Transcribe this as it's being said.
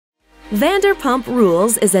Vanderpump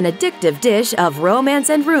Rules is an addictive dish of romance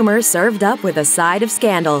and rumor served up with a side of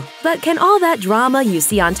scandal. But can all that drama you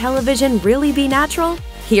see on television really be natural?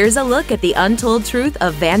 Here's a look at the untold truth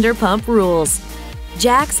of Vanderpump Rules.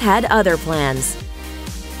 Jax had other plans.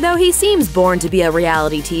 Though he seems born to be a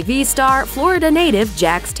reality TV star, Florida native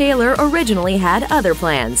Jax Taylor originally had other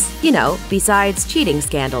plans. You know, besides cheating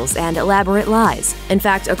scandals and elaborate lies. In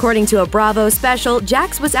fact, according to a Bravo special,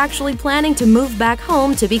 Jax was actually planning to move back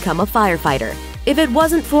home to become a firefighter. If it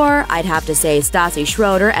wasn't for, I'd have to say, Stassi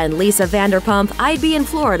Schroeder and Lisa Vanderpump, I'd be in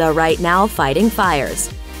Florida right now fighting fires.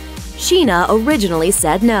 Scheana originally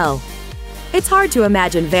said no. It's hard to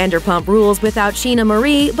imagine Vanderpump Rules without Scheana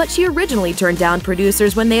Marie, but she originally turned down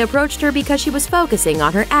producers when they approached her because she was focusing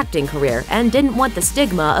on her acting career and didn't want the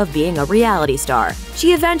stigma of being a reality star.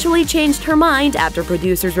 She eventually changed her mind after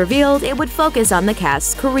producers revealed it would focus on the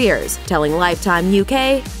cast's careers, telling Lifetime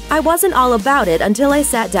UK, "I wasn't all about it until I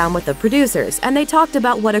sat down with the producers, and they talked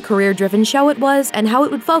about what a career-driven show it was and how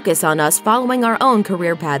it would focus on us following our own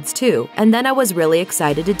career paths too, and then I was really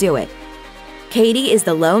excited to do it." Katie is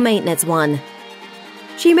the low-maintenance one.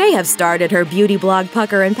 She may have started her beauty blog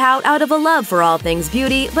Pucker and Pout out of a love for all things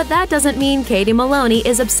beauty, but that doesn't mean Katie Maloney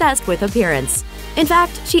is obsessed with appearance. In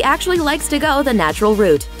fact, she actually likes to go the natural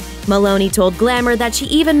route. Maloney told Glamour that she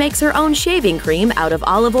even makes her own shaving cream out of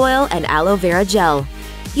olive oil and aloe vera gel.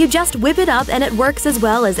 You just whip it up and it works as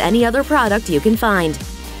well as any other product you can find.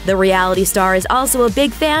 The reality star is also a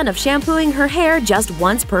big fan of shampooing her hair just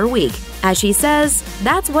once per week. As she says,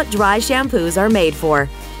 that's what dry shampoos are made for.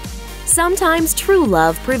 Sometimes true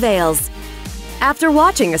love prevails. After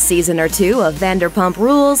watching a season or two of Vanderpump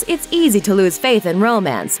Rules, it's easy to lose faith in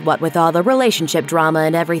romance, what with all the relationship drama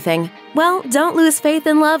and everything. Well, don't lose faith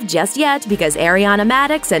in love just yet, because Ariana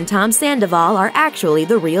Madix and Tom Sandoval are actually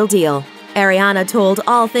the real deal. Ariana told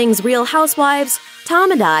All Things Real Housewives,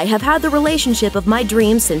 "Tom and I have had the relationship of my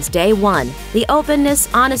dreams since day one. The openness,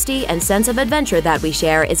 honesty, and sense of adventure that we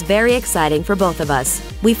share is very exciting for both of us.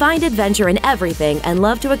 We find adventure in everything and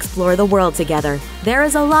love to explore the world together. There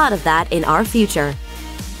is a lot of that in our future."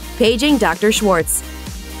 Paging Dr. Schwartz.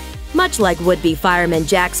 Much like would-be fireman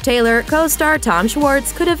Jax Taylor, co-star Tom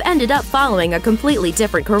Schwartz could have ended up following a completely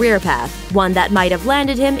different career path, one that might have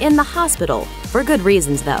landed him in the hospital. For good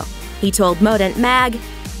reasons, though. He told Modent Mag,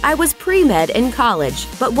 "I was pre-med in college,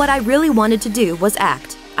 but what I really wanted to do was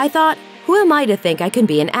act. I thought, who am I to think I can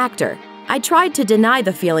be an actor? I tried to deny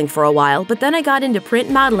the feeling for a while, but then I got into print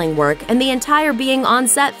modeling work, and the entire being on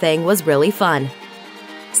set thing was really fun."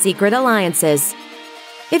 Secret alliances.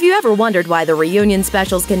 If you ever wondered why the reunion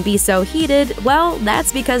specials can be so heated, well,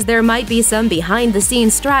 that's because there might be some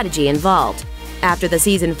behind-the-scenes strategy involved. After the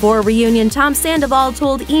Season 4 reunion, Tom Sandoval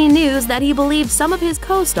told E! News that he believed some of his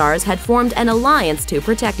co-stars had formed an alliance to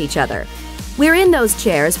protect each other. "We're in those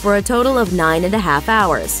chairs for a total of 9.5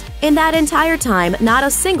 hours. In that entire time, not a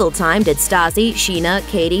single time did Stassi, Scheana,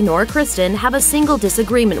 Katie, nor Kristen have a single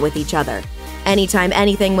disagreement with each other. Anytime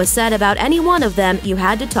anything was said about any one of them, you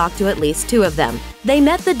had to talk to at least two of them. They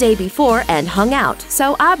met the day before and hung out,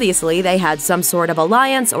 so obviously they had some sort of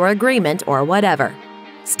alliance or agreement or whatever."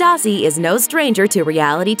 Stassi is no stranger to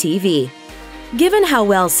reality TV. Given how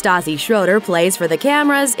well Stassi Schroeder plays for the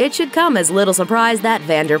cameras, it should come as little surprise that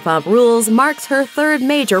Vanderpump Rules marks her third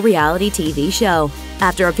major reality TV show.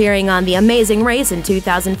 After appearing on The Amazing Race in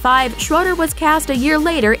 2005, Schroeder was cast a year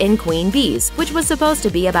later in Queen Bees, which was supposed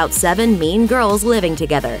to be about 7 mean girls living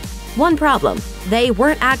together. One problem: they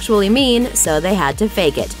weren't actually mean, so they had to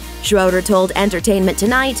fake it. Schroeder told Entertainment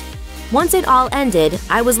Tonight, "Once it all ended,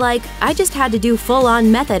 I was like, I just had to do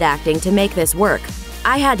full-on method acting to make this work.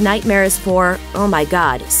 I had nightmares for, oh my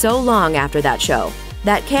god, so long after that show.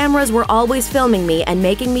 That cameras were always filming me and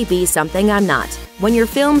making me be something I'm not. When you're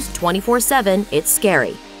filmed 24/7, it's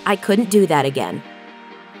scary. I couldn't do that again."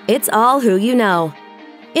 It's all who you know.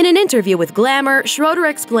 In an interview with Glamour, Schroeder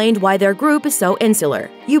explained why their group is so insular.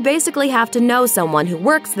 You basically have to know someone who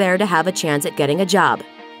works there to have a chance at getting a job.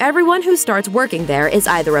 Everyone who starts working there is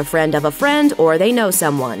either a friend of a friend or they know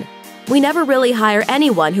someone. We never really hire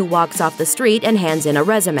anyone who walks off the street and hands in a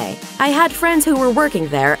resume. I had friends who were working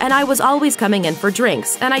there, and I was always coming in for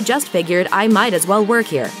drinks, and I just figured I might as well work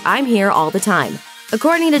here. I'm here all the time.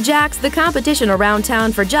 According to Jax, the competition around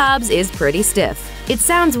town for jobs is pretty stiff. It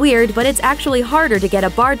sounds weird, but it's actually harder to get a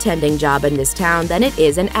bartending job in this town than it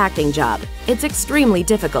is an acting job. It's extremely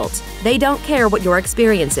difficult. They don't care what your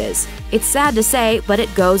experience is. It's sad to say, but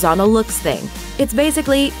it goes on a looks thing. It's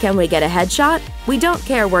basically, can we get a headshot? We don't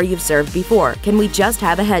care where you've served before. Can we just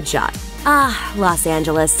have a headshot? Ah, Los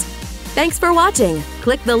Angeles. Thanks for watching.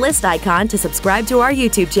 Click the list icon to subscribe to our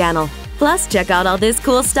YouTube channel. Plus, check out all this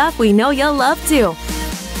cool stuff we know you'll love too.